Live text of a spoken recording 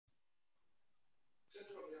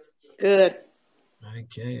Good.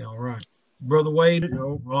 Okay, all right. Brother Wade,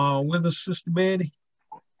 with us, Sister Betty?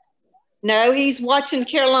 No, he's watching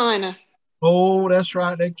Carolina. Oh, that's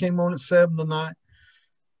right. They came on at 7 tonight.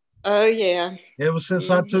 Oh, yeah. Ever since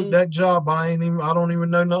I took that job, I don't even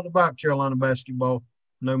know nothing about Carolina basketball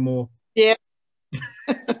no more. Yeah.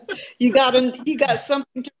 You got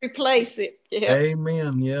something to replace it. Yeah.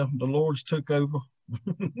 Amen. Yeah, the Lord's took over.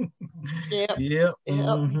 Yeah. Yep.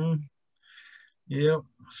 Yep.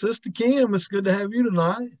 Sister Kim, it's good to have you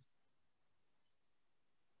tonight.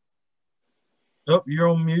 Oh, you're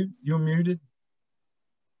on mute. You're muted.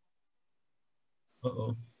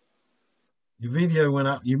 Uh-oh. Your video went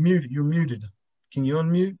out. You're muted. You're muted. Can you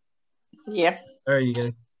unmute? Yeah. There you go.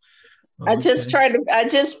 Okay. I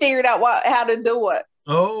just figured out how to do it.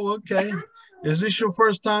 Oh, okay. Is this your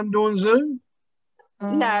first time doing Zoom?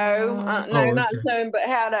 No, not Zoom, but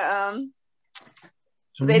how to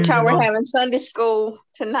that y'all were having Sunday school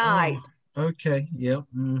tonight. Oh, okay. Yep.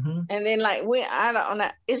 And then I don't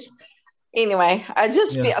know. Anyway,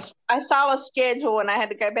 I saw a schedule and I had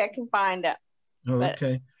to go back and find it. Oh,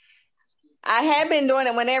 okay. I have been doing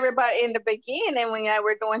it when everybody in the beginning when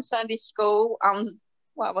we're doing Sunday school on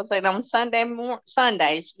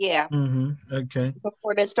Sundays, yeah. Okay.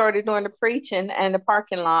 Before they started doing the preaching and the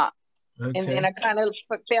parking lot. Okay. And then I kind of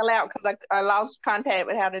fell out because I lost contact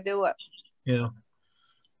with how to do it. Yeah.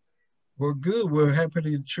 Well, good. We're happy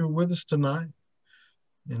that you're with us tonight.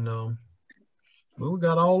 And well, we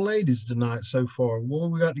got all ladies tonight so far. Boy,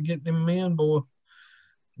 we got to get them men, boy.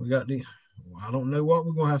 I don't know what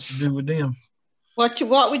we're gonna have to do with them.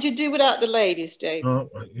 What would you do without the ladies, Dave?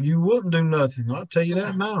 You wouldn't do nothing. I'll tell you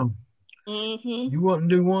that now. You wouldn't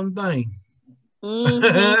do one thing.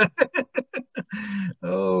 Oh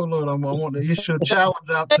Lord, I want to issue a challenge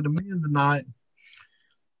out to the men tonight.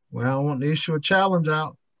 Well, I want to issue a challenge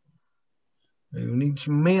out. We need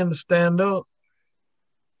some men to stand up.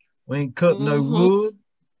 We ain't cutting no wood.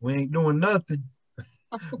 We ain't doing nothing.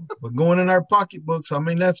 We're going in our pocketbooks. I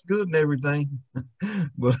mean, that's good and everything,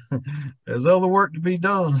 but there's other work to be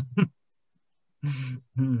done.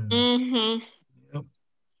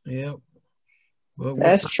 Yep. But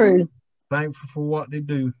that's true. Thankful for what they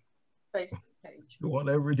do,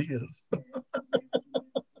 whatever it is.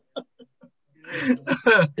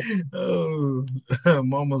 Oh,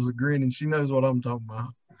 Mama's agreeing. She knows what I'm talking about.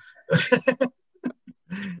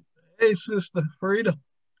 Hey, Sister Frida.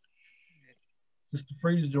 Sister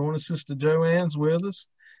Frida's joining us. Sister Joanne's with us.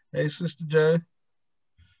 Hey, Sister Joe.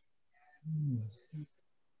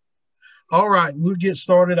 All right, we'll get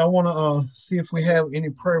started. I want to see if we have any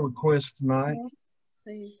prayer requests tonight.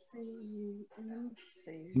 Do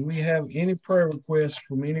we have any prayer requests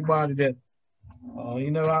from anybody that,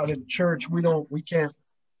 out at the church, we can't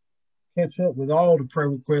catch up with all the prayer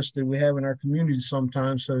requests that we have in our community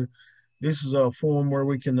sometimes. So this is a forum where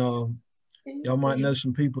we can, y'all might know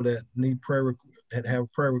some people that need that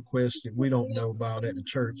have prayer requests that we don't know about at the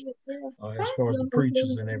church, as far as the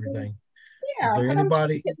preachers and everything. Is there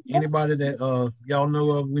anybody that y'all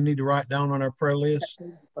know of we need to write down on our prayer list?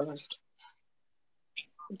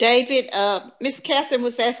 David, Miss Catherine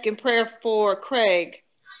was asking prayer for Craig.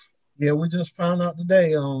 Yeah, we just found out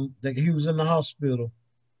today that he was in the hospital.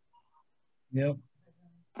 Yep.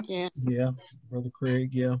 Yeah. Yeah, Brother Craig,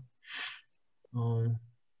 yeah.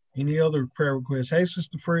 Any other prayer requests? Hey,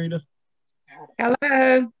 Sister Frida.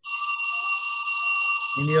 Hello.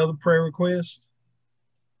 Any other prayer requests?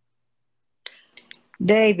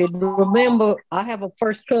 David, remember, I have a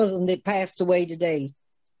first cousin that passed away today.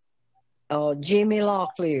 Jimmy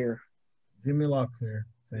Locklear. Jimmy Locklear.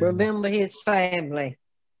 Remember his family.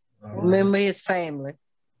 Remember his family.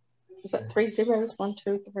 Is that 3 zeros? 1,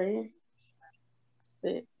 2, 3,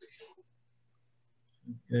 6,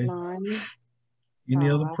 9. Any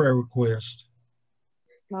other prayer requests?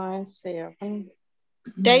 9, 7.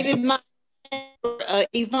 David, my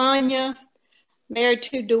Ivania, married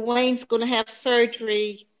to Dwayne's going to have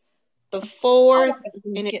surgery the 4th,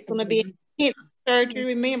 and it's going to be a hip surgery.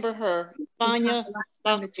 Remember her, Ivania.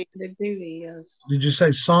 Did you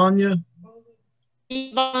say Sonia?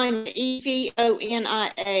 Ivania,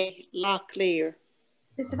 Evonia, Locklear.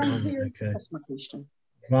 Is it on here? Okay. That's my question.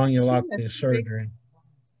 Vanya Locklear surgery.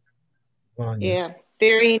 Vanya. Yeah,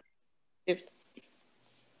 very.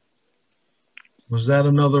 Was that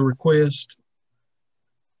another request?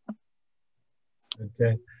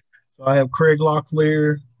 Okay. So I have Craig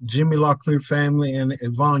Locklear, Jimmy Locklear family, and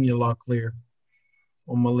Ivania Locklear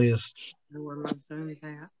on my list.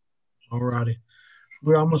 All righty.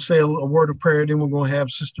 Well, I'm going to say a word of prayer, then we're going to have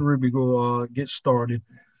Sister Ruby go get started.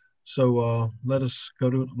 So let us go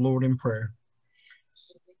to the Lord in prayer.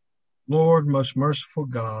 Lord, most merciful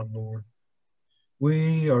God, Lord,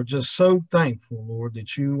 we are just so thankful, Lord,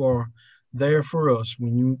 that you are there for us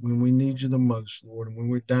when we need you the most, Lord, and when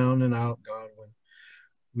we're down and out, God, when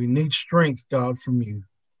we need strength, God, from you.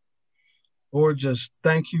 Lord, just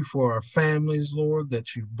thank you for our families, Lord,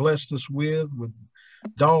 that you've blessed us with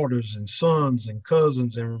daughters and sons and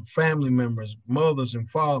cousins and family members, mothers and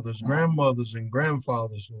fathers, grandmothers and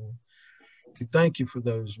grandfathers, Lord. We thank you for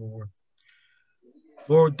those, Lord.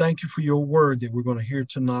 Lord, thank you for your word that we're going to hear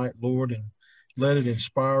tonight, Lord, and let it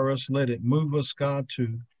inspire us. Let it move us, God,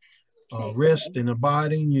 to rest and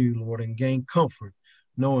abide in you, Lord, and gain comfort,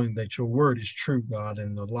 knowing that your word is true, God,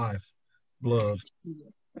 and the life, blood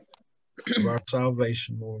of our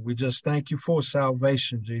salvation, Lord. We just thank you for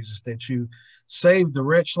salvation, Jesus, that you saved the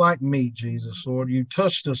wretch like me, Jesus, Lord. You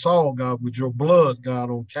touched us all, God, with your blood, God,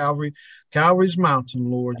 on Calvary's mountain,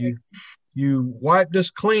 Lord. You wiped us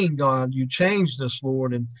clean, God. You changed us,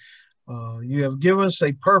 Lord, and you have given us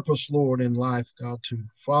a purpose, Lord, in life, God, to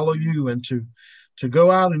follow you and to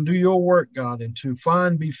go out and do your work, God, and to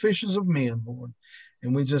be fishers of men, Lord.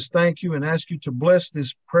 And we just thank you and ask you to bless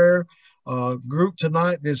this prayer group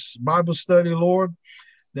tonight, this Bible study, Lord,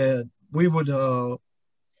 that we would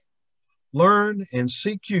learn and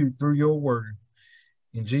seek you through your word.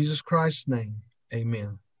 In Jesus Christ's name,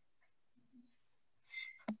 amen.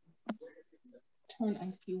 Turn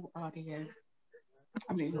off your audio.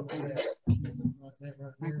 I mean,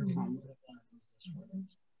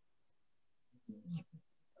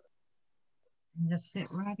 just sit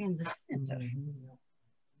right in the center.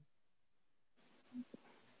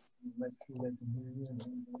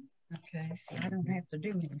 Okay, so I don't have to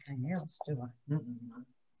do anything else, do I?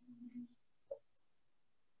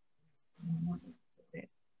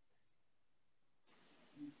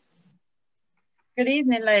 Good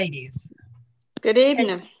evening, ladies. Good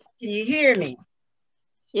evening. Can you hear me?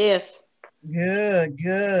 Yes. Good,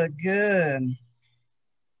 good, good.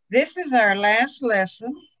 This is our last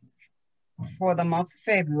lesson for the month of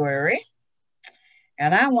February.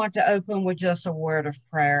 And I want to open with just a word of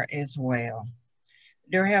prayer as well.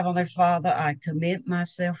 Dear Heavenly Father, I commit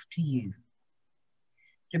myself to you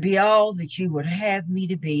to be all that you would have me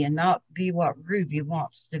to be and not be what Ruby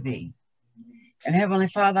wants to be. And Heavenly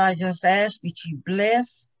Father, I just ask that you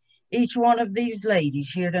bless each one of these ladies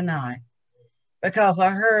here tonight, because I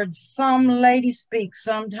heard some lady speak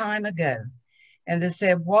some time ago, and they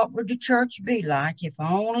said, what would the church be like if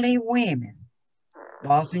only women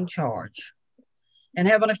was in charge? And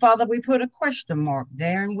Heavenly Father, we put a question mark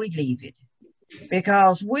there and we leave it,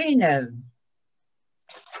 because we know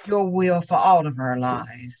your will for all of our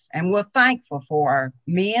lives. And we're thankful for our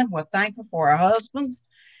men, we're thankful for our husbands,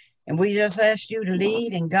 and we just ask you to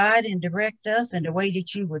lead and guide and direct us in the way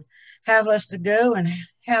that you would have us to go, and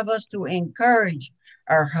have us to encourage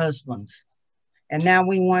our husbands. And now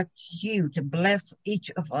we want you to bless each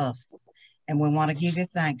of us, and we want to give you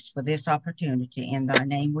thanks for this opportunity. In thy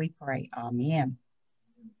name we pray, amen.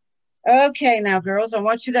 Okay, now girls, I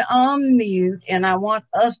want you to unmute, and I want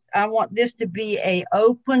this to be an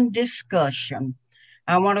open discussion.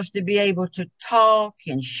 I want us to be able to talk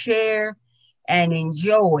and share and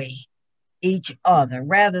enjoy each other,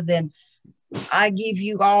 rather than I give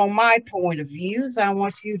you all my point of views. I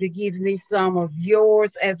want you to give me some of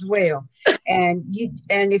yours as well. And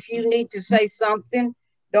if you need to say something,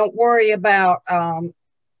 don't worry about butting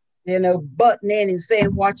in and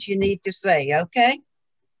saying what you need to say, okay?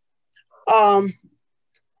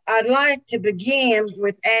 I'd like to begin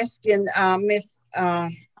with asking Miss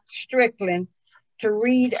Strickland to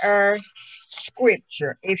read our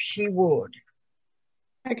scripture, if she would.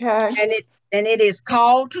 okay. And it is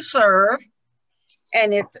called to serve,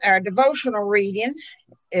 and it's our devotional reading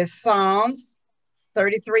is Psalms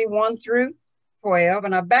 33, 1 through 12,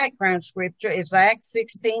 and our background scripture is Acts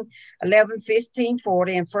 16, 11, 15,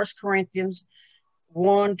 40, and 1 Corinthians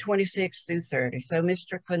 1, 26 through 30. So, Ms.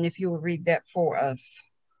 Strickland, if you will read that for us.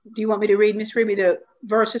 Do you want me to read, Miss Ruby, the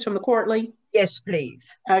verses from the quarterly? Yes,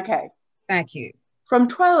 please. Okay. Thank you. From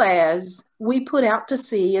Troas, we put out to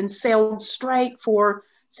sea and sailed straight for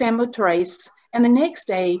Samothrace, and the next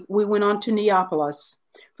day we went on to Neapolis.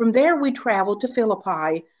 From there we traveled to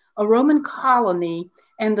Philippi, a Roman colony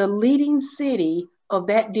and the leading city of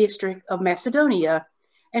that district of Macedonia,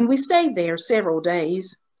 and we stayed there several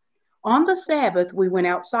days. On the Sabbath, we went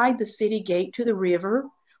outside the city gate to the river,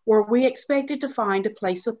 where we expected to find a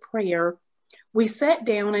place of prayer. We sat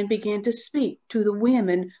down and began to speak to the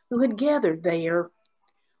women who had gathered there.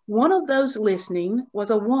 One of those listening was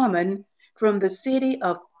a woman from the city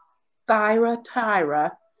of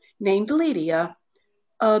Thyatira named Lydia,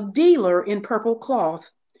 a dealer in purple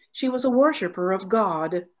cloth. She was a worshiper of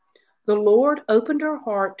God. The Lord opened her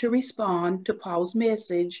heart to respond to Paul's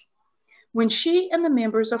message. When she and the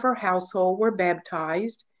members of her household were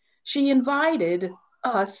baptized, she invited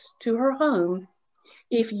us to her home.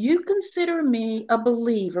 "If you consider me a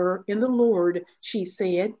believer in the Lord," she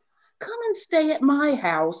said, "come and stay at my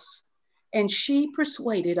house." And she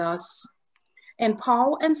persuaded us. And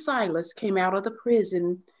Paul and Silas came out of the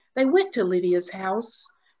prison. They went to Lydia's house,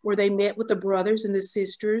 where they met with the brothers and the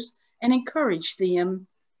sisters and encouraged them.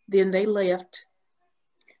 Then they left.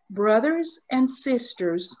 Brothers and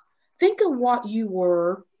sisters, think of what you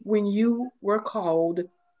were when you were called.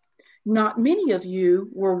 Not many of you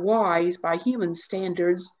were wise by human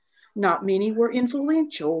standards. Not many were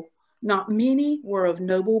influential. Not many were of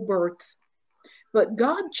noble birth. But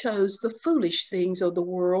God chose the foolish things of the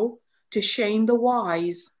world to shame the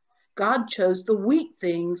wise. God chose the weak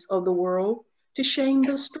things of the world to shame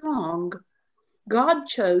the strong. God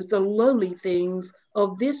chose the lowly things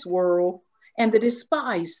of this world and the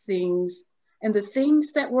despised things and the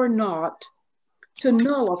things that were not, to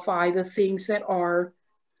nullify the things that are,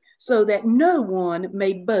 so that no one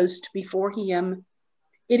may boast before him.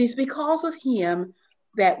 It is because of him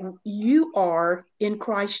that you are in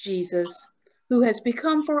Christ Jesus, who has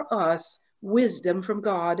become for us wisdom from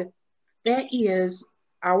God. That is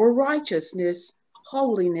our righteousness,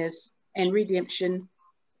 holiness, and redemption.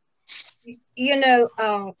 You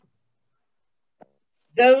know,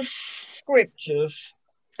 those scriptures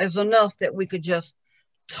is enough that we could just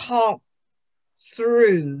talk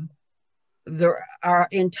through our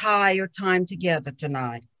entire time together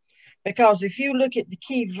tonight. Because if you look at the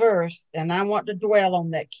key verse, and I want to dwell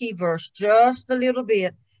on that key verse just a little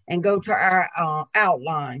bit and go to our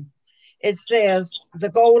outline. It says, the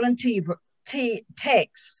golden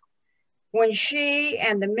text, when she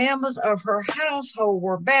and the members of her household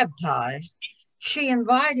were baptized, she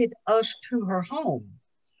invited us to her home.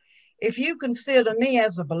 "If you consider me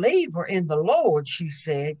as a believer in the Lord," she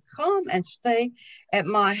said, "come and stay at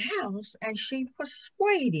my house." And she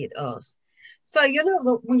persuaded us. So, you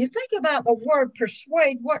know, when you think about the word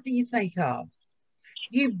persuade, what do you think of?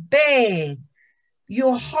 You beg.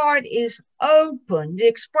 Your heart is open. The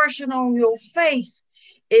expression on your face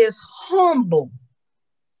is humble.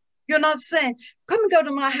 You're not saying, "Come and go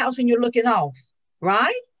to my house," and you're looking off,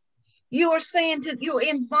 right? You are saying you're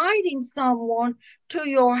inviting someone to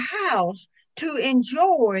your house to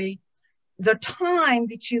enjoy the time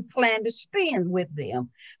that you plan to spend with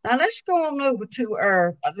them. Now let's go on over to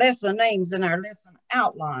our lesson names and our lesson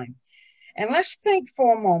outline. And let's think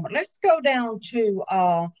for a moment. Let's go down to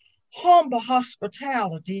humble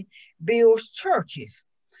hospitality builds churches.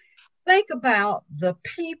 Think about the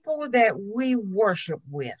people that we worship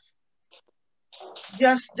with.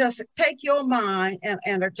 Just take your mind and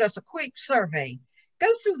just a quick survey. Go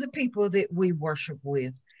through the people that we worship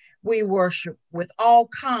with. We worship with all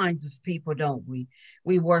kinds of people, don't we?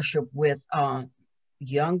 We worship with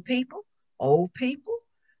young people, old people,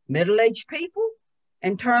 middle-aged people,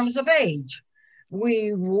 in terms of age.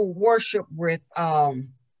 We will worship with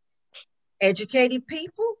educated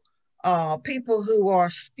people, people who are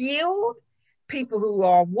skilled, people who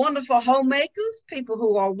are wonderful homemakers, people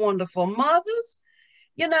who are wonderful mothers,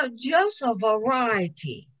 you know, just a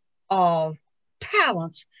variety of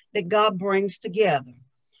talents that God brings together.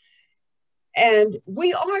 And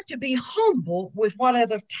we are to be humble with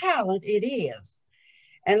whatever talent it is.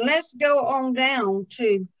 And let's go on down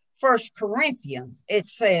to 1 Corinthians. It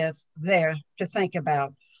says there to think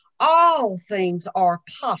about, all things are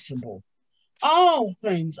possible. All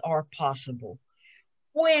things are possible.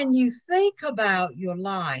 When you think about your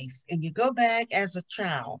life and you go back as a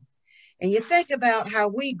child and you think about how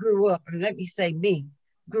we grew up, and let me say me,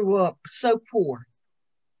 grew up so poor.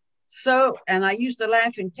 So, and I used to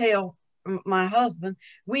laugh and tell my husband,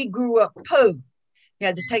 we grew up poor. You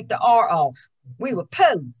had to take the R off. We were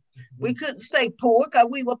poor. We couldn't say poor because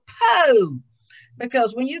we were poor.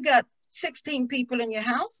 Because when you got 16 people in your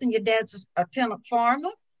house and your dad's a tenant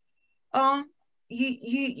farmer,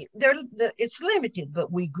 it's limited.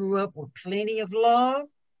 But we grew up with plenty of love.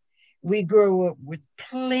 We grew up with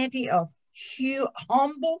plenty of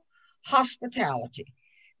humble hospitality.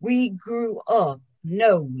 We grew up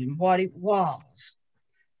knowing what it was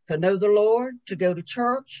to know the Lord, to go to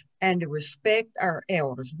church, and to respect our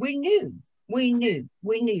elders. We knew,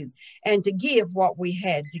 and to give what we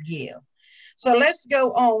had to give. So let's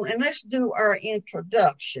go on and let's do our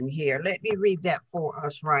introduction here. Let me read that for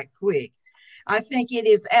us right quick. I think it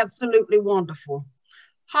is absolutely wonderful.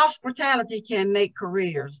 Hospitality can make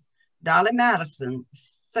careers. Dolly Madison,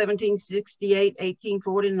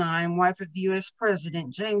 1768-1849, wife of the U.S.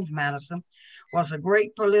 President James Madison, was a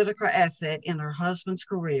great political asset in her husband's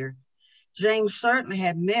career. James certainly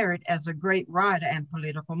had merit as a great writer and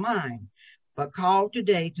political mind, but called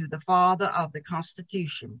today to the father of the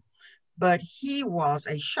Constitution. But he was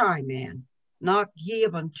a shy man, not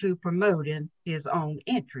given to promoting his own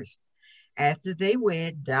interests. After they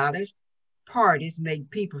wed, Dolly's parties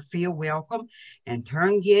made people feel welcome and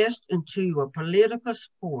turned guests into political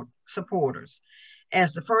supporters.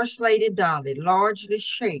 As the First Lady, Dolly largely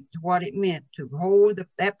shaped what it meant to hold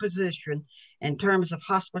that position in terms of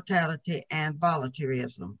hospitality and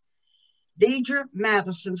volunteerism. Deidre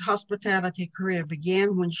Matheson's hospitality career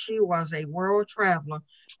began when she was a world traveler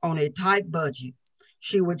on a tight budget.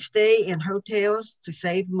 She would stay in hotels to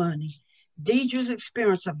save money. Deidre's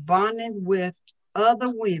experience of bonding with other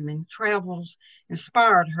women travels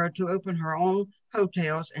inspired her to open her own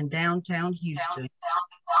hotels in downtown Houston.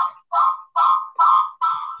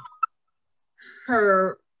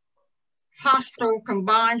 Her hostel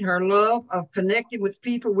combined her love of connecting with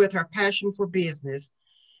people with her passion for business.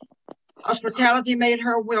 Hospitality made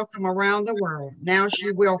her welcome around the world. Now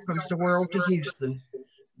she welcomes the world to Houston.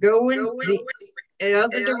 Going the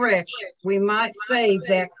other direction, we might say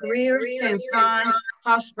that careers can find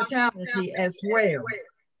hospitality as well.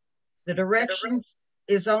 The direction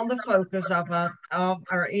is on the focus of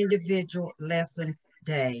our individual lesson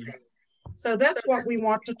day. So that's what we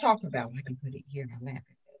want to talk about. I can put it here in my lap.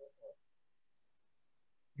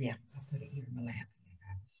 Yeah, I'll put it here in my lap.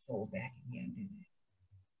 I'll scroll back again and do that.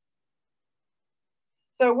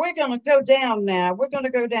 So we're going to go down now. We're going to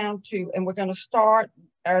go down to, and we're going to start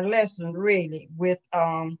our lesson really with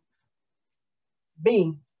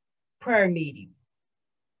B, prayer meeting.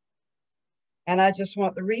 And I just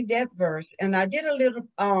want to read that verse. And I did a little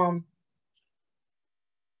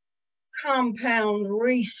compound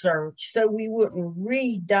research so we wouldn't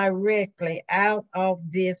read directly out of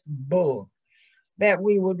this book, that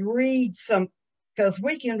we would read some, because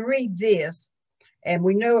we can read this and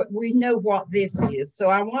we know what this is. So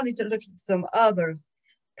I wanted to look at some other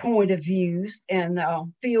point of views, and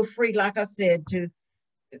feel free, like I said, to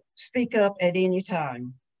speak up at any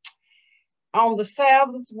time. On the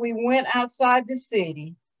Sabbath, we went outside the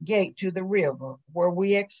city gate to the river, where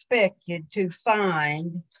we expected to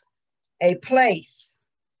find a place.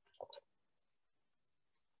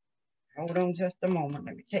 Hold on just a moment.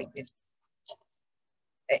 Let me take this.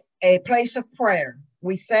 A place of prayer.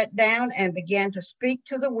 We sat down and began to speak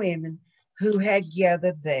to the women who had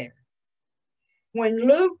gathered there. When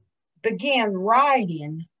Luke began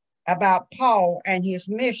writing about Paul and his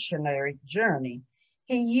missionary journey,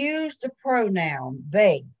 he used the pronoun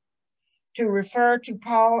they to refer to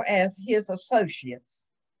Paul as his associates.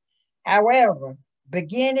 However,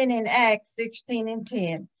 beginning in Acts 16 and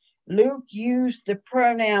 10, Luke used the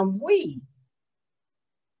pronoun we,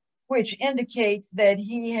 which indicates that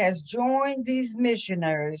he has joined these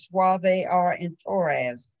missionaries while they are in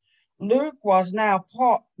Troas. Luke was not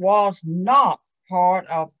part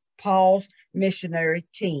of Paul's missionary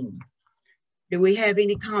team. Do we have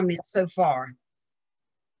any comments so far?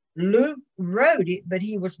 Luke wrote it, but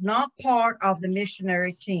he was not part of the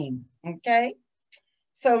missionary team, okay?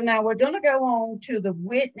 So now we're going to go on to the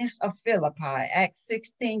witness of Philippi, Acts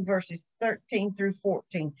 16, verses 13 through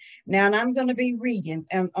 14. Now, and I'm going to be reading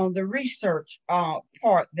on the research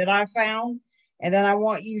part that I found, and then I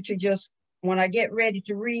want you to just, when I get ready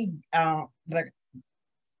to read the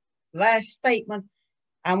last statement,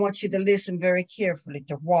 I want you to listen very carefully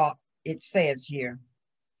to what it says here.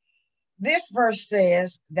 This verse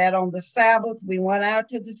says that on the Sabbath, we went out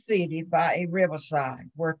to the city by a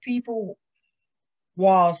riverside where people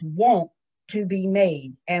was wont to be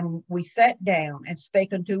made, and we sat down and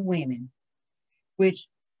spake unto women, which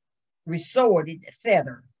resorted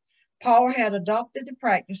thither. Paul had adopted the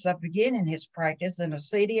practice of beginning his practice in a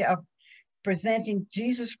city of presenting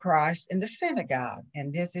Jesus Christ in the synagogue,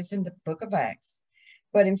 and this is in the book of Acts.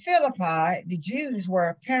 But in Philippi, the Jews were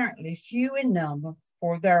apparently few in number,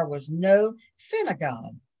 for there was no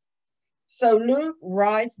synagogue. So Luke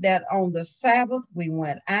writes that on the Sabbath, we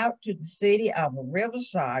went out to the city of a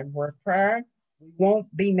riverside where prayer won't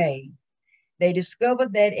be made. They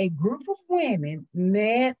discovered that a group of women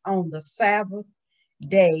met on the Sabbath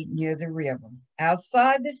day near the river,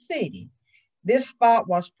 outside the city. This spot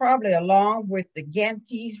was probably along with the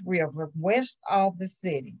Ganges River west of the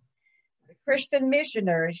city. The Christian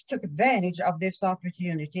missionaries took advantage of this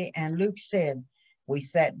opportunity, and Luke said, we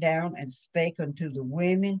sat down and spake unto the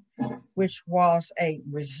women, which was a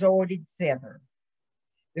resorted thither.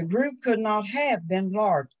 The group could not have been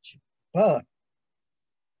large, but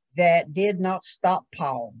that did not stop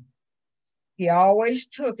Paul. He always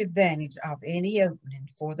took advantage of any opening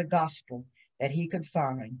for the gospel that he could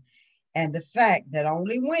find. and the fact that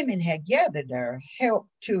only women had gathered there helped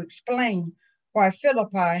to explain why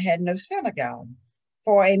Philippi had no synagogue.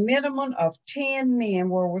 For a minimum of 10 men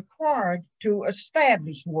were required to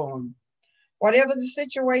establish one. Whatever the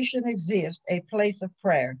situation exists, a place of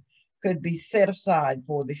prayer could be set aside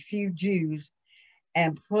for the few Jews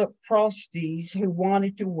and proselytes who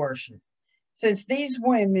wanted to worship. Since these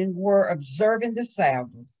women were observing the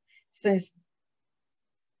Sabbath, since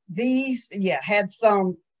these had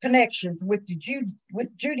some connections with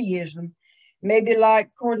Judaism, maybe like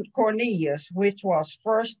Cornelius, which was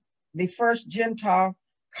the first Gentile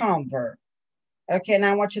convert. Okay,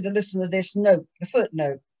 now I want you to listen to this note, the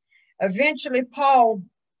footnote. Eventually, Paul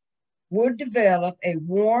would develop a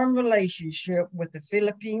warm relationship with the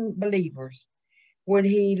Philippine believers. When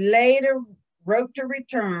he later wrote to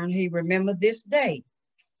return, he remembered this day.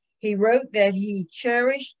 He wrote that he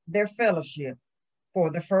cherished their fellowship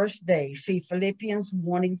for the first day. See Philippians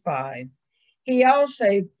 1:5. He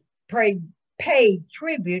also paid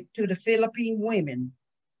tribute to the Philippine women,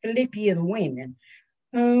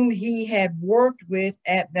 whom he had worked with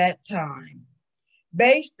at that time.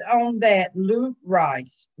 Based on that, Luke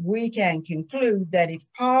writes, we can conclude that if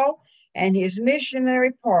Paul and his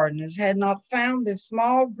missionary partners had not found this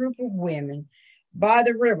small group of women by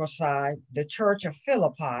the riverside, the church of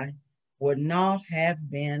Philippi would not have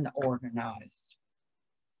been organized.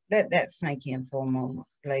 Let that sink in for a moment,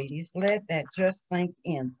 ladies. Let that just sink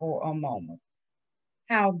in for a moment.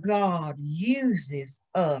 How God uses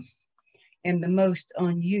us in the most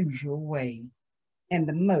unusual way.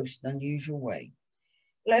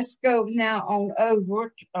 Let's go now on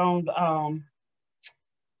over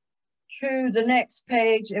to the next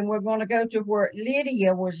page, and we're going to go to where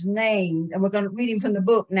Lydia was named, and we're going to read him from the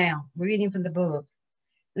book now. We're reading from the book.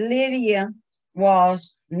 Lydia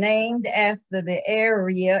was named after the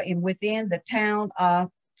area within the town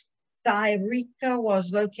of Tyrica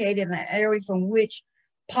was located in an area from which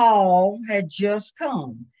Paul had just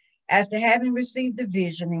come. After having received the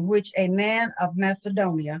vision in which a man of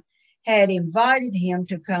Macedonia had invited him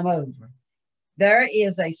to come over. There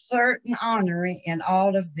is a certain honor in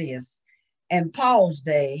all of this. In Paul's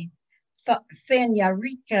day,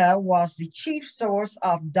 Tyrica was the chief source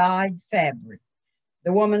of dyed fabric.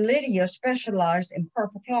 The woman Lydia specialized in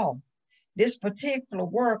purple cloth. This particular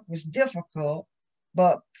work was difficult,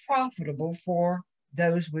 but profitable for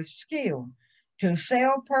those with skill. To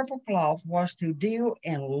sell purple cloth was to deal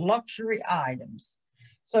in luxury items.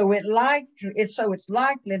 So it's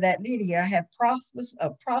likely that Lydia had a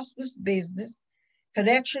prosperous business,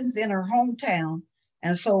 connections in her hometown,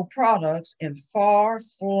 and sold products in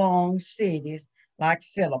far-flung cities like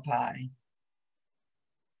Philippi.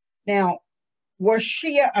 Now, was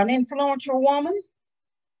she an influential woman?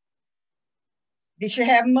 Did she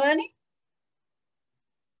have money?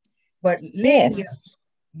 But Lydia,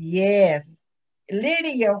 yes.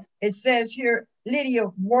 Lydia, it says here, Lydia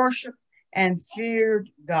worshiped and feared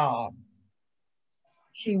God.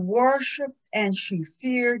 She worshiped and she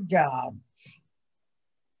feared God.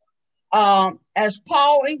 As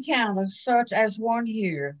Paul encounters such as one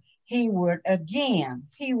here, he would again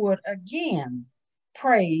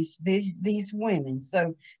praise these women.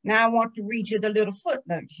 So now I want to read you the little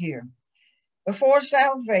footnote here. Before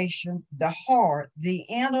salvation, the heart, the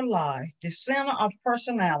inner life, the center of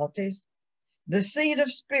personalities, the seat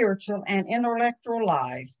of spiritual and intellectual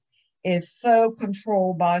life is so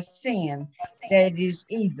controlled by sin that it is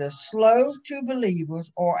either slow to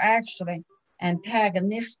believers or actually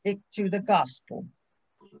antagonistic to the gospel.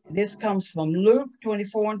 This comes from Luke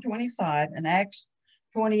 24:25 and Acts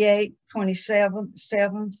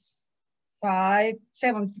 28:27,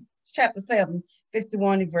 chapter 7,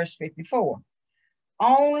 51 and verse 54.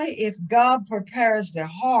 Only if God prepares the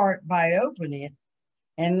heart by opening it,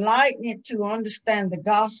 enlightening it to understand the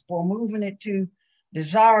gospel, moving it to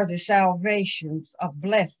desire the salvations of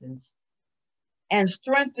blessings, and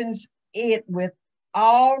strengthens it with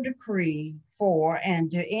all decree for and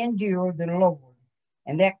to endure the Lord.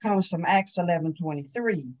 And that comes from Acts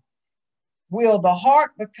 11:23. Will the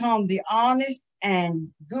heart become the honest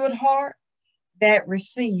and good heart that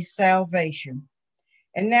receives salvation?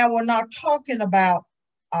 And now we're not talking about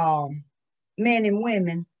men and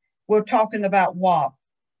women. We're talking about what?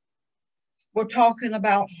 We're talking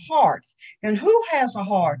about hearts. And who has a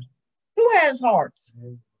heart? Who has hearts?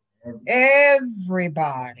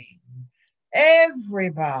 Everybody.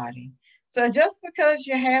 Everybody. So just because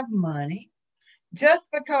you have money,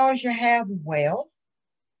 just because you have wealth,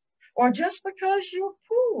 or just because you're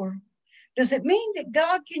poor, does it mean that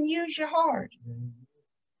God can use your heart?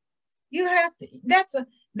 You have to,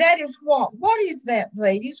 that is what? What is that,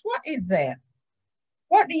 ladies? What is that?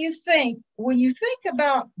 What do you think when you think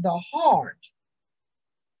about the heart?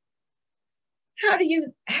 How do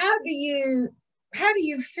you feel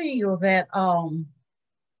that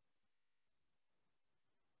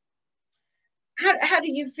how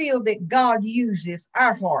do you feel that God uses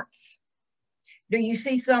our hearts? Do you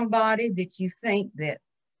see somebody that you think that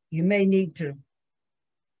you may need to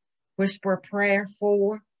whisper a prayer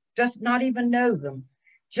for? Just not even know them.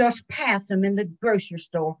 Just pass them in the grocery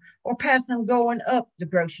store or pass them going up the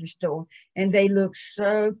grocery store and they look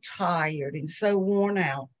so tired and so worn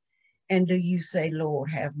out. And do you say, Lord,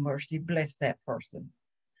 have mercy, bless that person?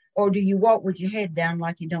 Or do you walk with your head down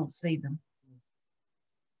like you don't see them?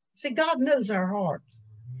 See, God knows our hearts.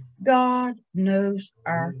 God knows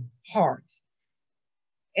our hearts.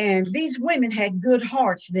 And these women had good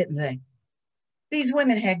hearts, didn't they? These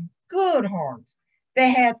women had good hearts.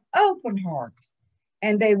 They had open hearts.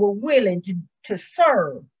 And they were willing to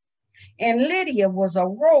serve. And Lydia was a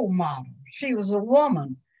role model. She was a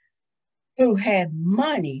woman who had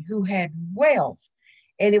money, who had wealth.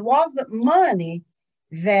 And it wasn't money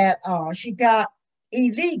that she got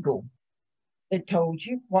illegal. It told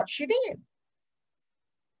you what she did.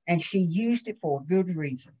 And she used it for a good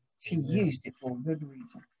reason. She used it for a good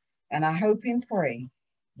reason. And I hope and pray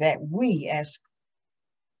that we as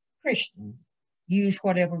Christians use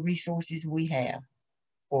whatever resources we have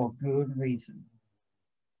for a good reason.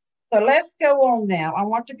 So let's go on now. I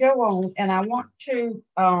want to go on and I want to,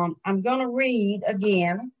 I'm going to read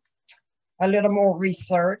again a little more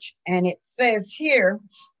research. And it says here,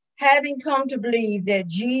 having come to believe that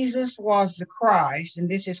Jesus was the Christ, and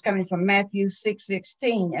this is coming from Matthew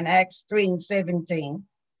 6:16 and Acts 3:17,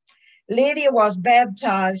 Lydia was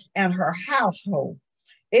baptized and her household.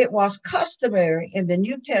 It was customary in the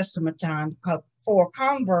New Testament time for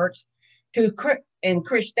converts in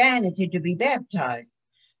Christianity to be baptized.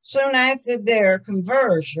 Soon after their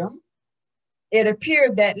conversion, it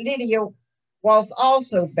appeared that Lydia was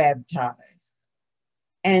also baptized.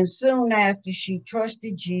 And soon after, she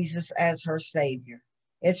trusted Jesus as her Savior.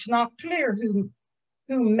 It's not clear who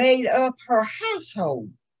made up her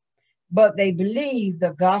household, but they believed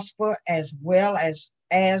the gospel as well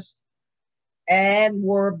and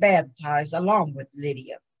were baptized along with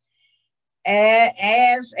Lydia.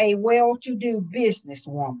 As a well-to-do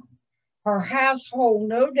businesswoman, her household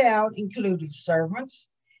no doubt included servants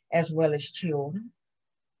as well as children.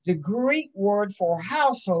 The Greek word for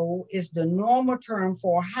household is the normal term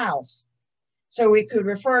for house. So it could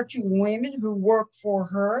refer to women who worked for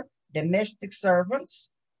her, domestic servants,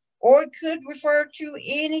 or it could refer to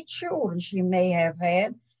any children she may have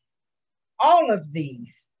had. All of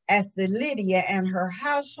these, after Lydia and her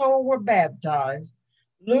household were baptized,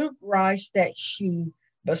 Luke writes that she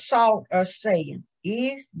besought us, saying,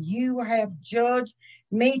 if you have judged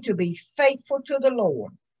me to be faithful to the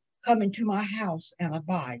Lord, come into my house and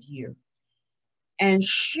abide here. And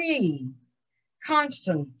she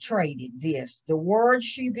concentrated this. The word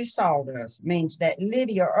she besought us means that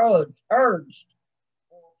Lydia urged,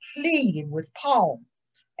 pleaded with Paul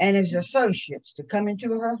and his associates to come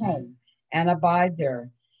into her home and abide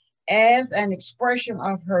there. As an expression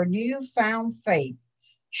of her newfound faith,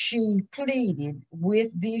 she pleaded with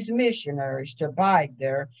these missionaries to abide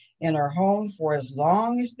there in her home for as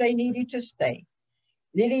long as they needed to stay.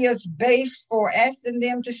 Lydia's base for asking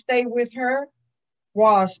them to stay with her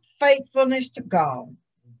was faithfulness to God.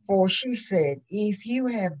 For she said, if you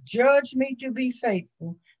have judged me to be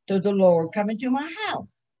faithful to the Lord, come into my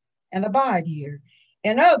house and abide here.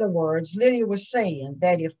 In other words, Lydia was saying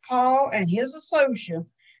that if Paul and his associates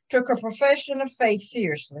took her profession of faith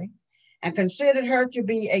seriously and considered her to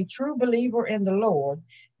be a true believer in the Lord,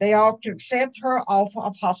 they ought to accept her offer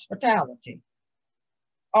of hospitality.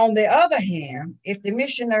 On the other hand, if the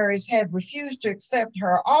missionaries had refused to accept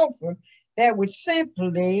her offer, that would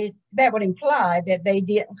imply that they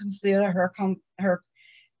didn't consider her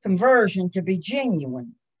conversion to be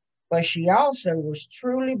genuine. But she also was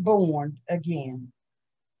truly born again.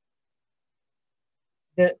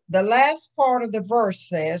 The last part of the verse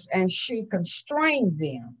says, and she constrained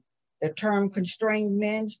them. The term constrained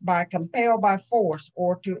means by compelled by force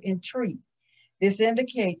or to entreat. This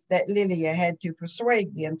indicates that Lydia had to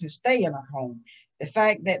persuade them to stay in her home. The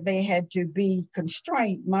fact that they had to be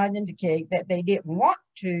constrained might indicate that they didn't want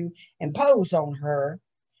to impose on her,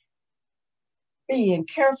 being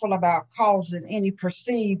careful about causing any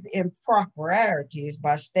perceived improprieties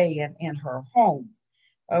by staying in her home.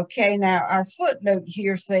 Okay, now our footnote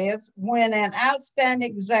here says, when an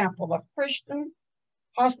outstanding example of Christian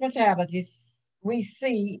hospitality we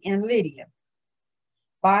see in Lydia.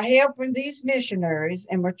 By helping these missionaries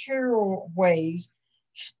in material ways,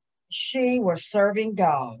 she was serving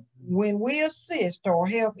God. When we assist or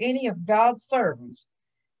help any of God's servants,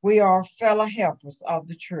 we are fellow helpers of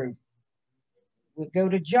the truth. We'll go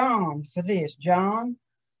to John for this. John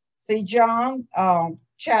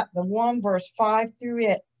chapter 1, verse 5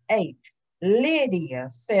 through 8. Lydia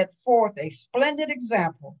set forth a splendid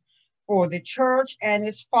example for the church and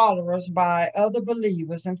its followers by other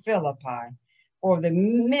believers in Philippi for the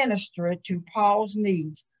ministry to Paul's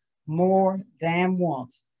needs more than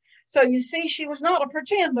once. So you see, she was not a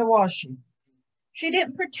pretender, was she? She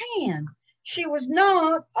didn't pretend. She was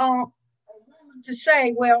not a woman to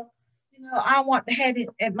say, well, you know, I want to have it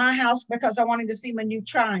at my house because I wanted to see my new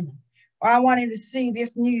china, or I wanted to see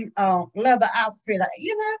this new leather outfit.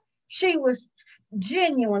 You know, she was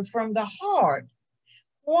genuine from the heart.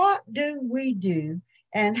 What do we do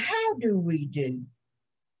and how do we do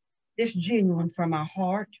this genuine from our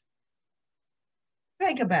heart?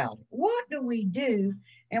 Think about it. What do we do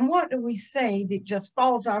and what do we say that just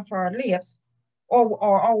falls off our lips? Or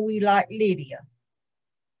are we like Lydia?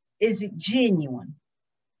 Is it genuine?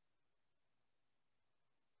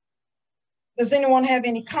 Does anyone have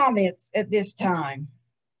any comments at this time?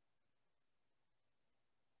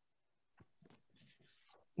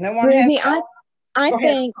 No one Ruby, has? I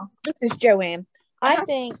think, this is Joanne. I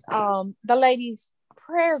think the ladies'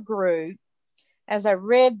 prayer group, as I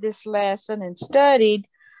read this lesson and studied,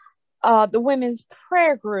 the women's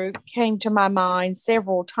prayer group came to my mind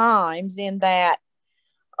several times in that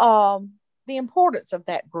the importance of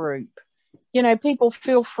that group. You know, people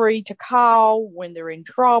feel free to call when they're in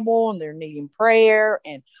trouble and they're needing prayer.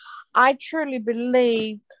 And I truly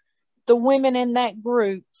believe the women in that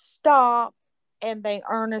group stop and they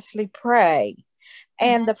earnestly pray.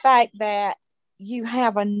 And the fact that you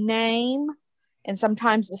have a name and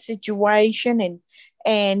sometimes a situation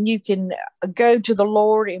and you can go to the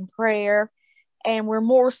Lord in prayer, and we're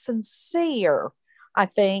more sincere, I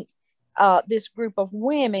think, this group of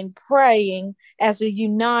women praying as a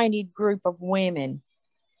united group of women.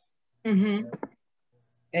 Amen.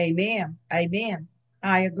 Amen.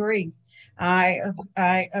 I agree. I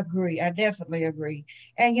agree. I definitely agree.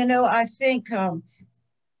 And you know, I think, and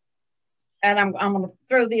I'm going to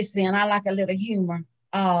throw this in. I like a little humor.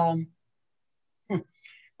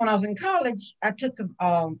 When I was in college, I took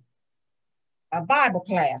a Bible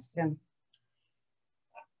class, and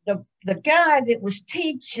the guy that was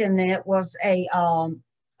teaching it was a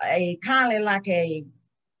kind of like a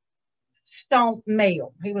stoned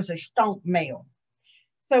male. He was a stoned male.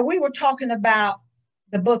 So we were talking about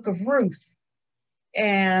the book of Ruth,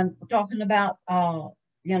 and talking about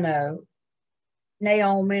you know,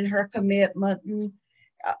 Naomi and her commitment, and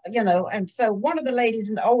you know, and so one of the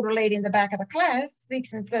ladies, an older lady in the back of the class,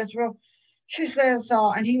 speaks and says, well, she says,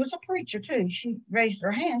 and he was a preacher too. She raised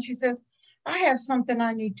her hand. She says, I have something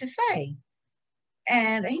I need to say.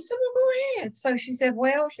 And he said, well, go ahead. So she said,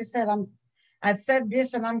 well, she said, I said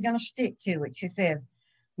this and I'm going to stick to it. She said,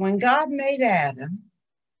 when God made Adam,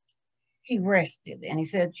 he rested. And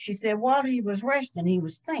she said, while he was resting, he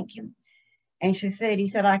was thinking. And he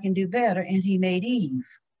said, I can do better. And he made Eve.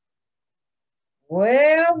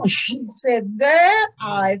 Well, when she said that,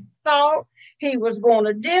 I thought he was going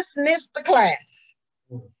to dismiss the class.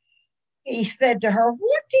 He said to her,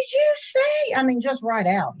 what did you say? I mean, just right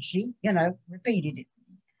out. She, you know, repeated it.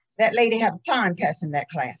 That lady had a time passing that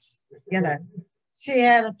class. You know, she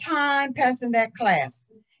had a time passing that class.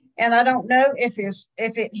 And I don't know if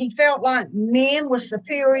he felt like men were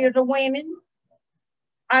superior to women.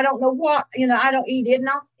 I don't know what, you know, he did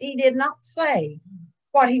not say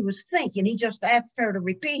what he was thinking. He just asked her to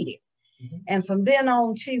repeat it. And from then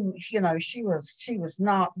on, she was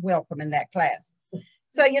not welcome in that class.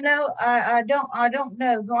 So, you know, I don't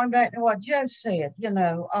know, going back to what Joe said, you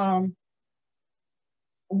know,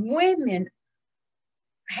 women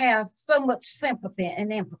have so much sympathy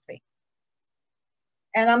and empathy.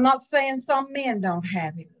 And I'm not saying some men don't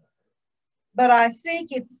have it, but I think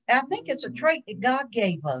it's a trait that God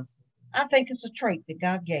gave us. I think it's a trait that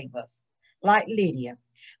God gave us, like Lydia.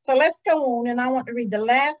 So let's go on, and I want to read the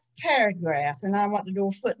last paragraph, and I want to do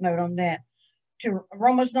a footnote on that. To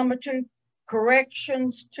Romans number 2,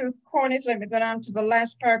 corrections to Cornish. Let me go down to the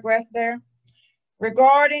last paragraph there.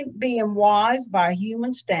 Regarding being wise by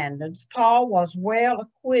human standards, Paul was well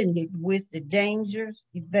acquainted with the dangers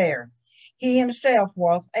there. He himself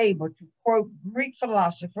was able to quote Greek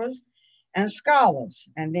philosophers and scholars.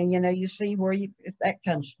 And then, you know, you see where that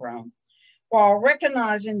comes from. While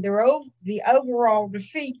recognizing the overall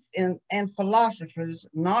defeats in philosophers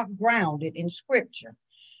not grounded in scripture.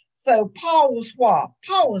 So Paul was what?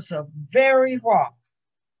 Paul was a very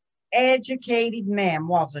educated man,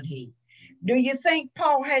 wasn't he? Do you think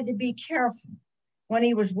Paul had to be careful when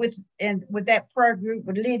he was with that prayer group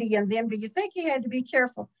with Lydia and them? Do you think he had to be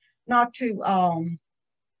careful not to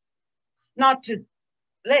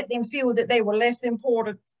let them feel that they were less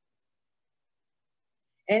important?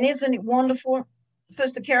 And isn't it wonderful,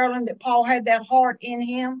 Sister Carolyn, that Paul had that heart in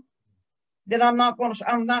him, that I'm not going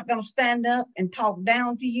to stand up and talk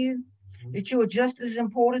down to you, that you are just as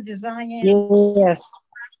important as I am? Yes.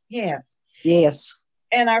 Yes. Yes.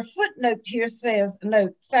 And our footnote here says,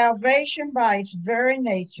 note, salvation by its very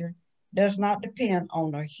nature does not depend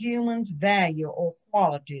on a human's value or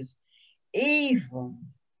qualities, even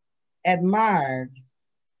admired,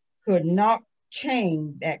 could not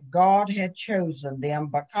change that God had chosen them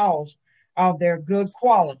because of their good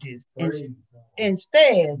qualities.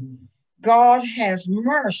 Instead, God has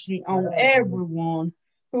mercy on everyone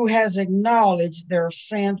who has acknowledged their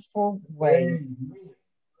sinful ways.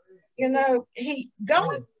 You know,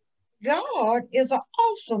 God is an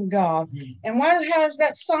awesome God. And how does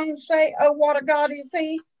that song say? Oh, what a God is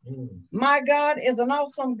he? My God is an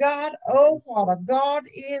awesome God. Oh, what a God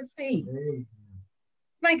is he?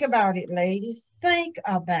 Think about it, ladies. Think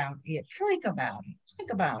about it. Think about it.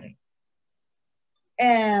 Think about it.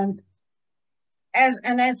 And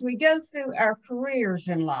as we go through our careers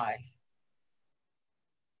in life,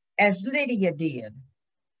 as Lydia did,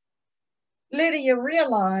 Lydia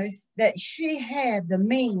realized that she had the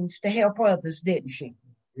means to help others, didn't she?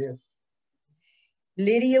 Yes.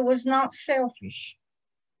 Lydia was not selfish.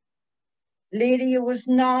 Lydia was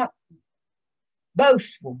not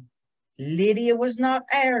boastful. Lydia was not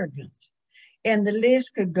arrogant. And the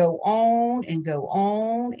list could go on and go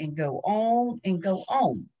on and go on and go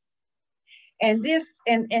on. And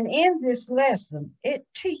in this lesson, it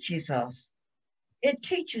teaches us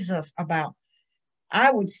about, I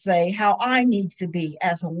would say, how I need to be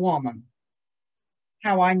as a woman,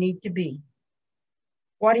 how I need to be,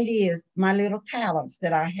 what it is, my little talents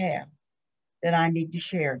that I have, that I need to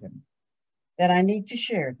share them, and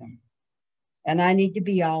I need to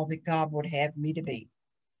be all that God would have me to be.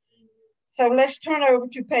 So let's turn over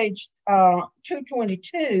to page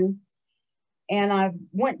 222, and I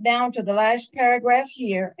went down to the last paragraph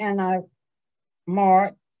here, and I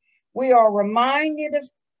marked, we are reminded of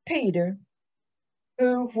Peter,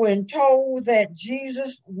 who, when told that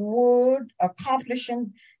Jesus would accomplish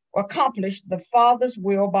the Father's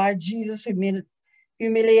will by Jesus'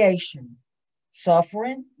 humiliation,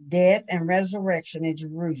 suffering, death, and resurrection in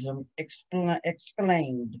Jerusalem,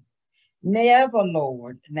 exclaimed, never,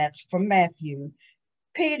 Lord. And that's from Matthew.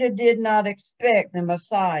 Peter did not expect the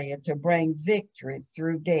Messiah to bring victory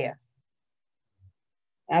through death.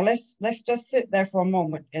 Now let's just sit there for a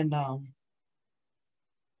moment and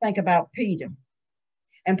think about Peter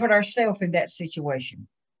and put ourselves in that situation.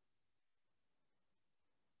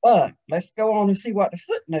 But let's go on and see what the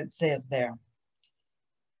footnote says there.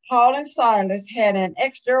 Paul and Silas had an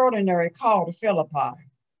extraordinary call to Philippi.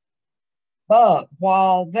 But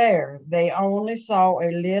while there, they only saw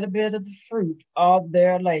a little bit of the fruit of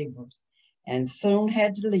their labors and soon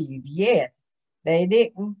had to leave. Yet they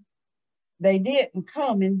didn't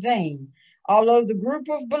come in vain. Although the group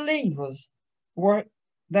of believers was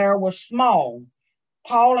small,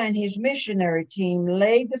 Paul and his missionary team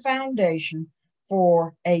laid the foundation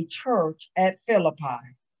for a church at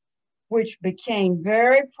Philippi, which became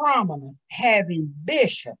very prominent, having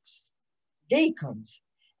bishops, deacons,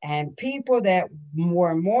 and people that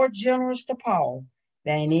were more generous to Paul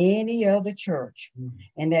than any other church.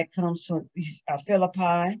 And that comes from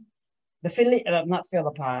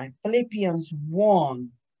Philippians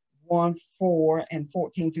 1:4 and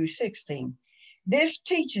 14 through 16. This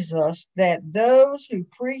teaches us that those who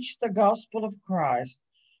preach the gospel of Christ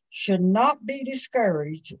should not be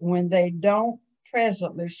discouraged when they don't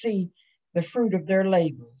presently see the fruit of their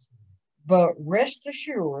labors, but rest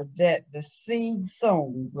assured that the seed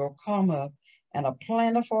sown will come up and a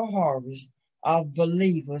plentiful harvest of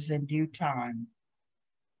believers in due time.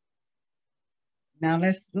 Now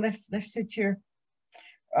let's sit here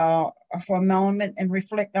for a moment and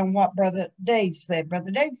reflect on what Brother Dave said.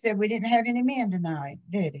 Brother Dave said we didn't have any men tonight,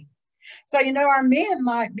 did he? So our men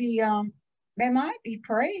might be they might be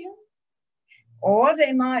praying, or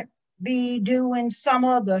they might be doing some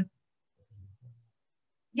other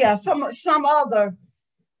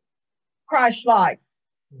Christ-like.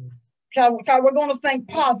 So we're going to think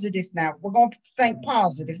positive now. We're going to think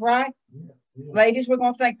positive, right? Yeah. Ladies, we're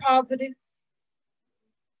going to think positive.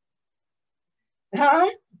 Huh?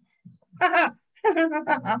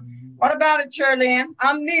 What about it, Shirley?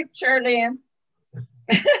 Unmute, Shirley.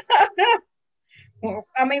 Well,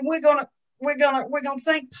 I mean, we're gonna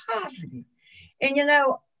think positive.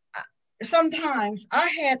 And sometimes I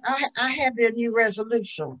have their New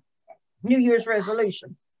Year's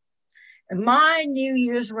resolution. And my New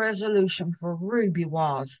Year's resolution for Ruby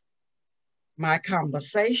was my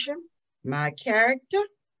conversation, my character,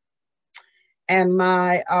 and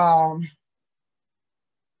my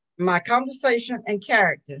conversation and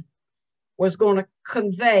character was going to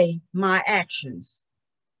convey my actions.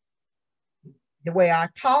 The way I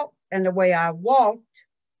talked and the way I walked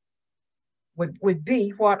would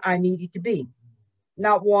be what I needed to be,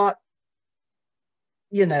 not what,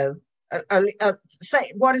 you know,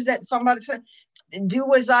 say, what is that? Somebody said,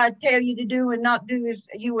 do as I tell you to do and not do as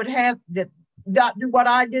you would have, that not do what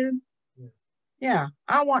I do. Yeah,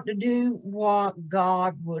 I want to do what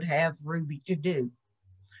God would have Ruby to do.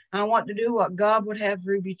 I want to do what God would have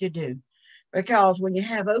Ruby to do. Because when you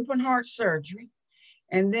have open heart surgery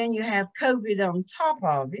and then you have COVID on top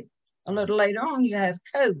of it, a little later on you have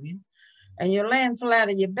COVID and you're laying flat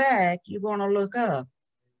on your back, you're going to look up.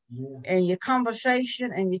 And your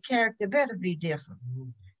conversation and your character better be different.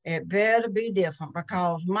 It better be different,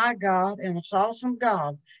 because my God, and it's awesome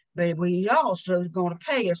God, but we also going to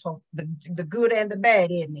pay us for the good and the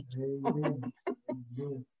bad, isn't it?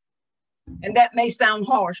 And that may sound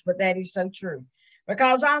harsh, but that is so true.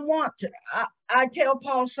 Because I tell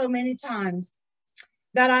Paul so many times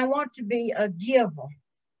that I want to be a giver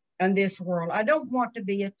in this world. I don't want to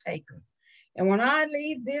be a taker. And when I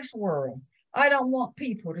leave this world, I don't want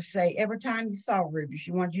people to say, every time you saw Ruby,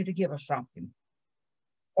 she wanted you to give her something.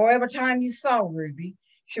 Or every time you saw Ruby,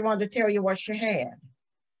 she wanted to tell you what she had.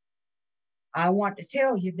 I want to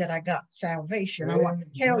tell you that I got salvation. I want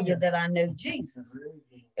to tell you that I know Jesus.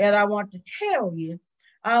 And I want to tell you,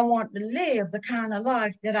 I want to live the kind of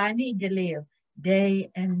life that I need to live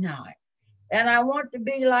day and night. And I want to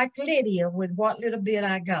be like Lydia with what little bit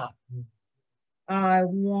I got. I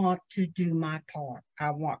want to do my part.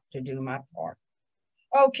 I want to do my part.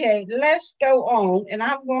 Okay, let's go on. And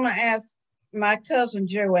I'm going to ask my cousin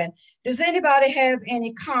Joanne, does anybody have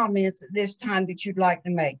any comments at this time that you'd like to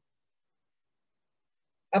make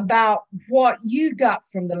about what you got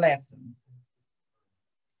from the lesson?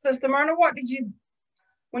 Sister Myrna, what did you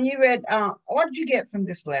get from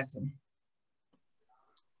this lesson?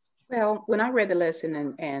 Well, when I read the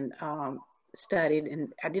lesson and studied,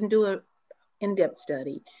 and I didn't do an in-depth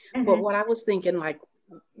study, but what I was thinking, like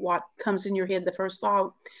what comes in your head, the first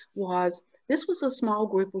thought was, this was a small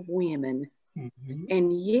group of women.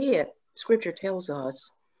 And yet scripture tells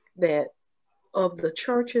us that of the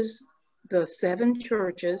churches, the 7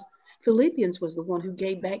 churches, Philippians was the one who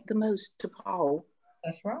gave back the most to Paul.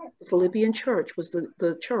 That's right. The Philippian church was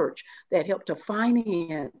the church that helped to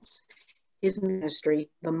finance his ministry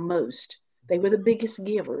the most. They were the biggest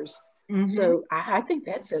givers. So I think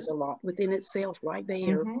that says a lot within itself right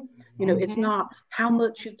there. You know, it's not how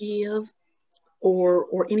much you give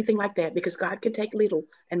or anything like that, because God can take little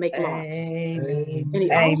and make lots. Amen. And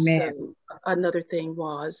he also, another thing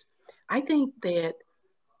was, I think that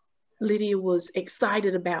Lydia was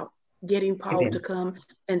excited about getting Paul to come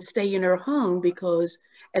and stay in her home, because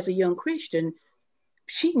as a young Christian,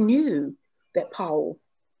 she knew that Paul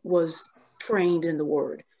was trained in the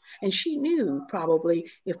word. And she knew probably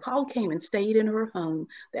if Paul came and stayed in her home,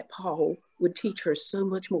 that Paul would teach her so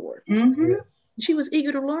much more. She was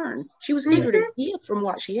eager to learn. She was eager to give from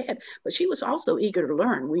what she had, but she was also eager to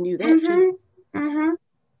learn. We knew that too.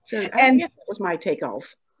 So I guess that was my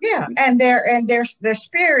takeoff. Yeah, and their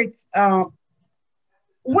spirits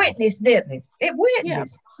witnessed, didn't it? It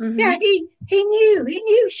witnessed. Yeah, he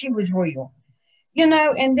knew she was real. You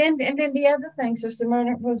know, and then the other thing, Sister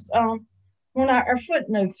Myrna, was when our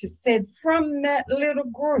footnotes, it said from that little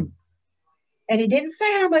group. And he didn't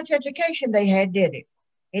say how much education they had, did it?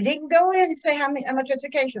 It didn't go in and say how much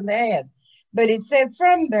education they had. But it said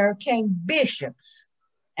from there came bishops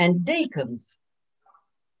and deacons.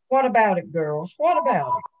 What about it, girls? What about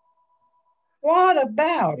it? What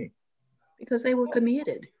about it? Because they were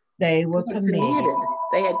committed. They were committed.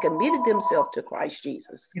 They had committed themselves to Christ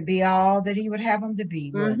Jesus. To be all that he would have them to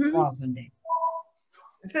be, wasn't it?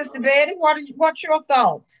 Sister Betty, what's your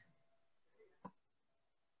thoughts?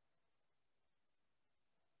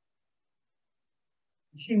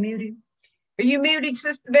 Is she muted? Are you muted,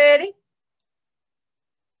 Sister Betty?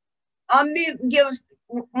 Unmute and give us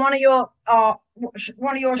one of your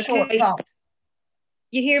short thoughts.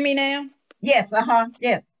 You hear me now? Yes,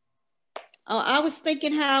 yes. I was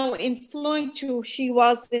thinking how influential she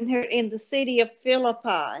was in the city of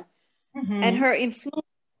Philippi, and her influence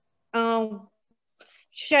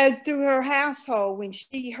showed through her household when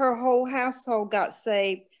her whole household got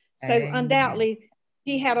saved. So undoubtedly,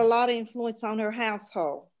 she had a lot of influence on her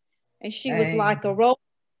household, and she was like a role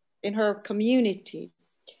in her community.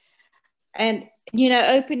 And, you know,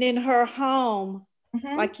 opening her home,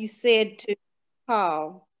 like you said, to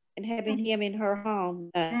Paul and having him in her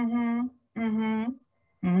home.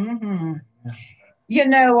 You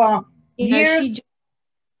know, years.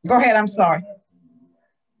 Go ahead. I'm sorry.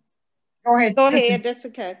 Go ahead. Go ahead. That's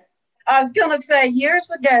okay. I was going to say years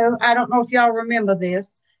ago, I don't know if y'all remember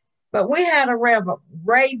this, but we had a Reverend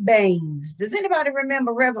Ray Baines. Does anybody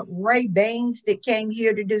remember Reverend Ray Baines that came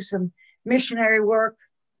here to do some missionary work?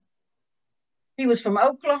 He was from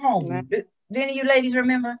Oklahoma. Do any of you ladies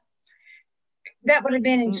remember? That would have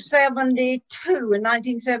been in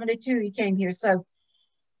 1972. He came here. So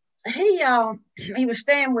he was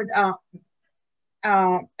staying with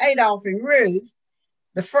Adolph and Ruth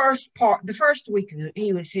the first week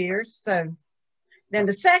he was here. So then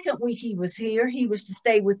the second week he was here, he was to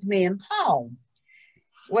stay with me and Paul.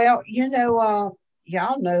 Well, you know,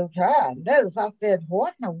 y'all know, God knows, I said,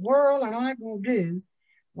 what in the world am I going to do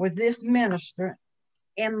with this minister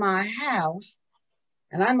in my house?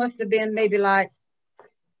 And I must have been maybe like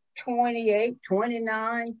 28,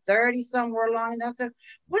 29, 30, somewhere along. And I said,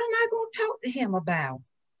 what am I going to talk to him about?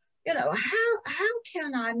 You know, how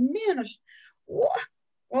can I minister? What?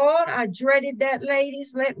 Well, I dreaded that,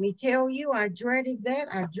 ladies. Let me tell you, I dreaded that.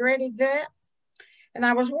 And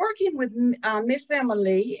I was working with Miss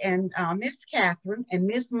Emily and Miss Catherine and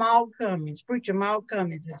Miss Maud Cummings, Preacher Maud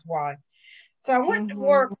Cummings' wife. So I went to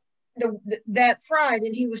work that Friday,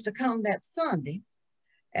 and he was to come that Sunday.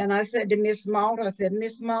 And I said to Miss Maud,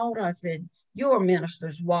 Miss Maud, I said, you're a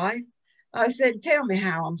minister's wife. I said, tell me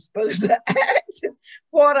how I'm supposed to act,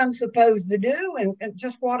 what I'm supposed to do, and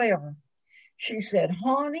just whatever. She said,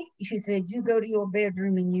 honey, she said, you go to your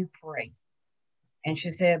bedroom and you pray. And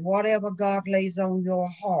she said, whatever God lays on your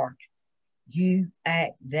heart, you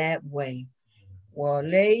act that way. Well,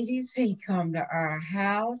 ladies, he come to our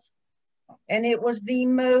house, and it was the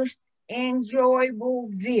most enjoyable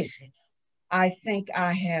visit I think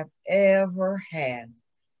I have ever had.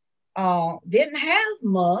 Didn't have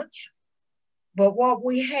much, but what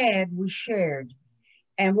we had, we shared.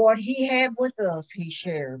 And what he had with us, he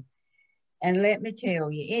shared. And let me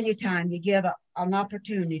tell you, anytime you get an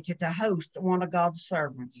opportunity to host one of God's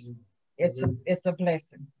servants, it's a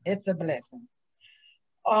blessing. It's a blessing.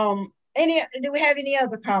 Do we have any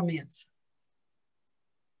other comments?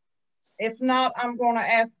 If not, I'm going to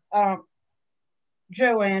ask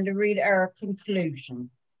Joanne to read our conclusion.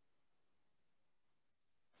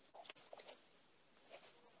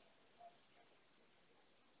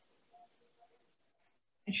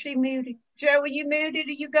 Is she muted? Joe, are you muted?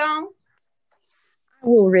 Are you gone? I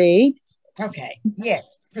will read. Okay.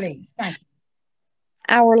 Yes, please. Thank you.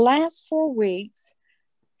 Our last 4 weeks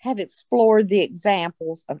have explored the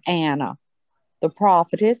examples of Anna, the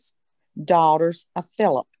prophetess, daughters of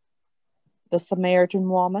Philip, the Samaritan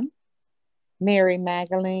woman, Mary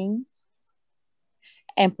Magdalene,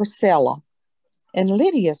 and Priscilla. In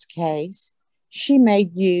Lydia's case, she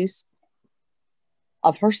made use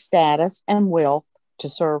of her status and wealth to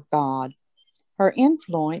serve God. Her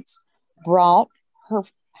influence brought her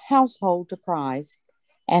household to Christ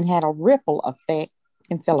and had a ripple effect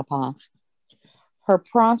in Philippi. Her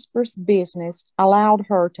prosperous business allowed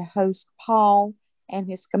her to host Paul and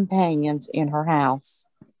his companions in her house,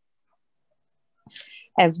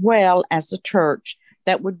 as well as a church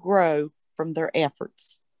that would grow from their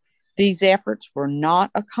efforts. These efforts were not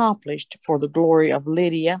accomplished for the glory of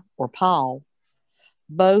Lydia or Paul.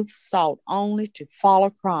 Both sought only to follow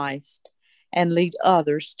Christ and lead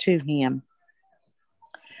others to him.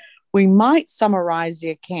 We might summarize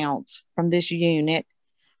the accounts from this unit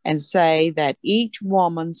and say that each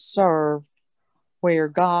woman served where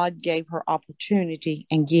God gave her opportunity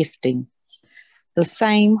and gifting. The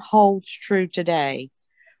same holds true today.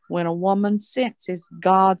 When a woman senses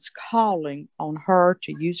God's calling on her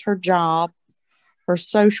to use her job, her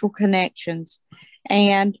social connections,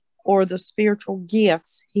 and or the spiritual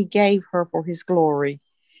gifts he gave her for his glory,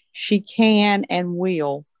 she can and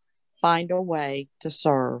will find a way to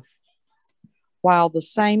serve. While the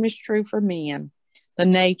same is true for men, the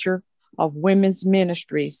nature of women's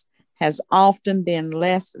ministries has often been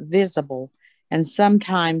less visible and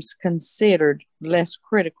sometimes considered less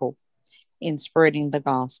critical in spreading the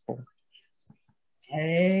gospel.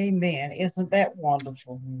 Amen. Isn't that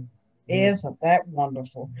wonderful? Isn't that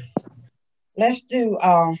wonderful? Let's do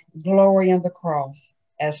glory in the cross.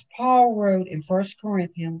 As Paul wrote in 1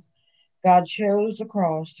 Corinthians, God chose the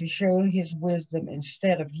cross to show his wisdom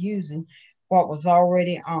instead of using what was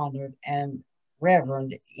already honored and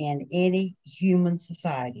revered in any human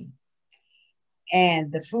society.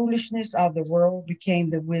 And the foolishness of the world became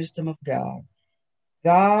the wisdom of God.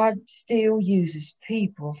 God still uses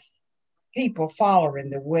people following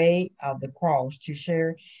the way of the cross to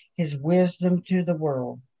share his wisdom to the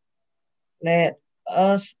world. Let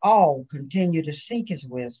us all continue to seek his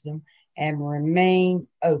wisdom and remain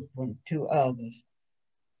open to others.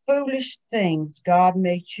 Foolish things God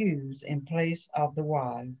may choose in place of the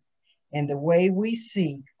wise, in the way we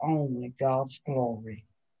seek only God's glory.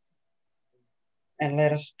 And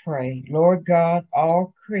let us pray. Lord God,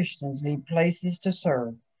 all Christians need places to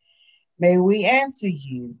serve. May we answer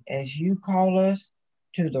you as you call us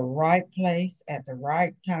to the right place at the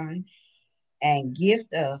right time and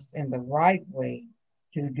gift us in the right way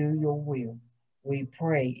to do your will. We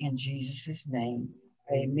pray in Jesus' name.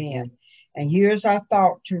 Amen. And here's our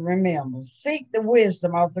thought to remember. Seek the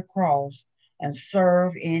wisdom of the cross and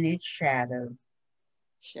serve in its shadow.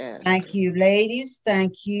 Thank you, ladies.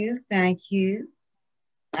 Thank you. Thank you.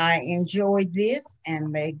 I enjoyed this,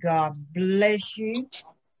 and may God bless you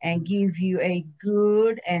and give you a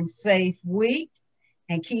good and safe week,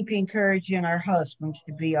 and keep encouraging our husbands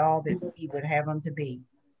to be all that he would have them to be.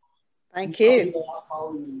 Thank you.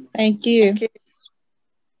 Thank you. Thank you.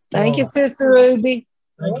 Thank you, Sister Ruby.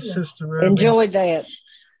 Thank you, Sister Ruby. Enjoyed that.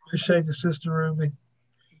 Appreciate you, Sister Ruby.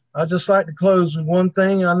 I'd just like to close with one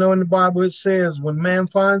thing. I know in the Bible it says, when man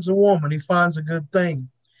finds a woman, he finds a good thing.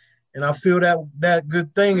 And I feel that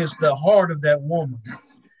good thing is the heart of that woman.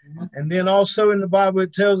 And then also in the Bible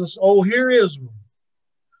it tells us, oh, hear Israel.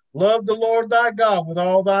 Love the Lord thy God with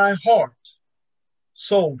all thy heart,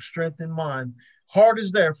 soul, strength, and mind. Heart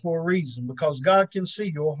is there for a reason, because God can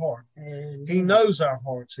see your heart. He knows our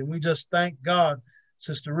hearts. And we just thank God.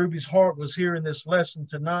 Sister Ruby's heart was here in this lesson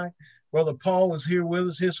tonight. Brother Paul was here with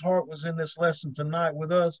us. His heart was in this lesson tonight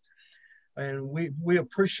with us. And we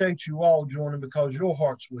appreciate you all joining, because your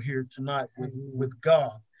hearts were here tonight with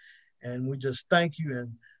God. And we just thank you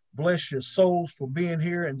and bless your souls for being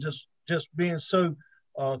here and just being so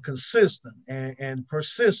consistent and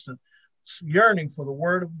persistent, yearning for the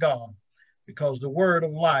word of God, because the word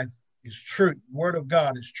of life is truth. The word of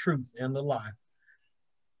God is truth and the life.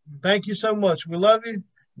 Thank you so much. We love you.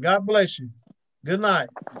 God bless you. Good night.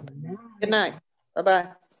 Good night. Bye-bye.